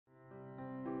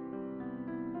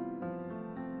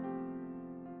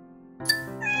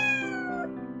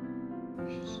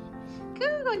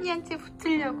언니한테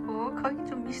붙으려고. 거기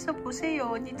좀 있어 보세요.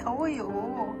 언니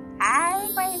더워요.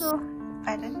 아이고 아이고.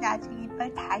 이빨은 아직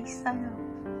이빨 다 있어요.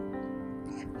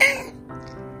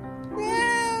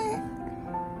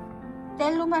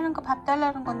 넬로 하는 거 밥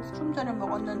달라는 건데 좀 전에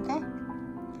먹었는데.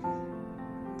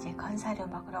 이제 건사료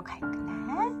먹으러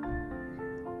갈거나.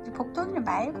 이제 복동이는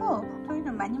말고.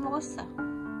 복동이는 많이 먹었어.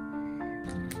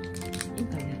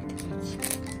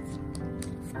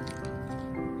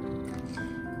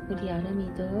 우리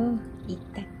여름이도 입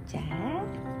닦자.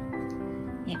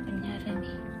 예쁜 여름이.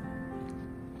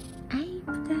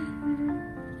 아이쁘다.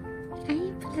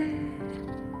 아이쁘다.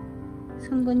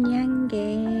 송곳니 한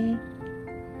개.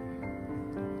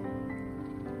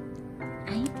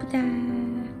 아이쁘다.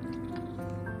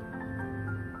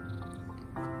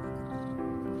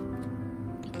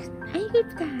 아이고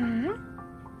이쁘다.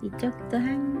 이쪽도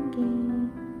한 개.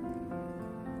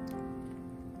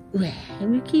 왜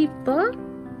이렇게 이뻐?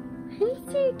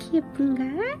 아이고 이렇게 예쁜가?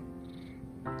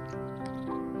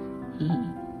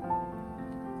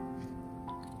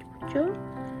 좀?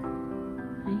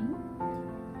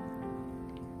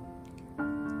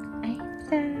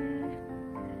 아이쁘다.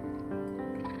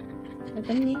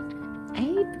 저거니?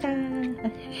 아이쁘다.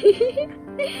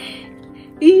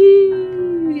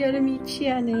 여름이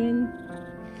취하는.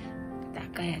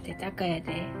 닦아야 돼, 닦아야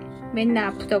돼. 맨날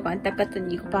아프다고 안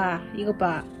닦았더니 이거 봐, 이거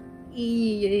봐.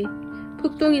 이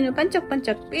복동이는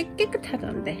반짝반짝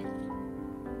깨끗하던데.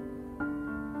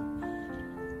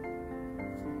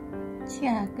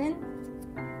 치약은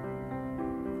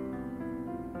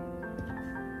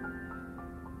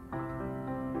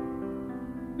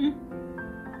응.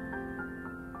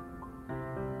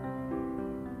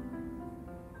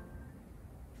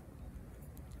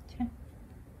 자.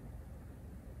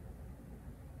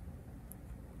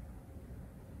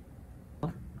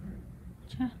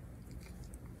 자.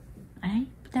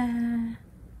 아이쁘다.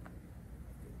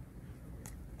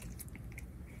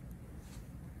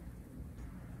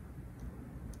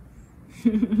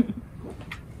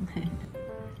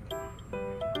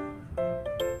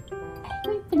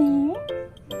 아이고 이쁘네.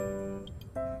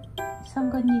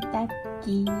 송곳니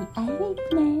닦기. 아이고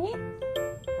이쁘네.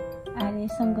 아래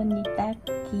송곳니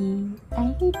닦기.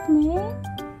 아이고 이쁘네.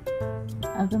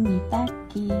 어금니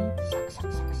닦기.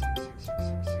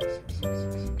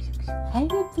 샥샥샥샥샥샥샥샥샥샥샥.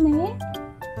 아이고 이쁘네.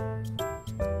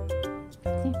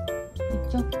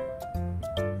 이쪽.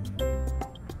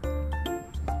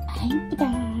 아 이쁘다.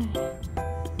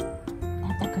 다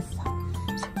닦았어.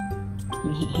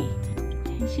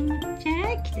 간식 먹자.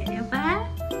 기다려봐.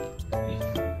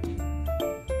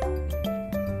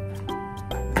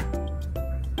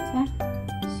 자,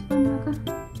 씹어 먹어.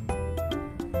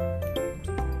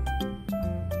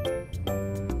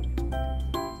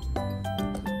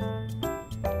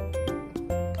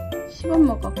 씹어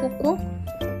먹어, 꼭꼭.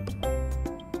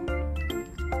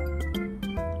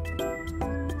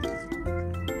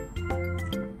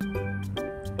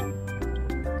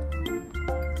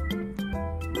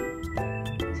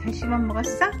 잘 씹어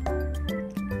먹었어?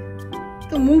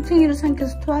 또 뭉퉁이로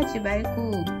삼켜서 토하지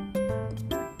말고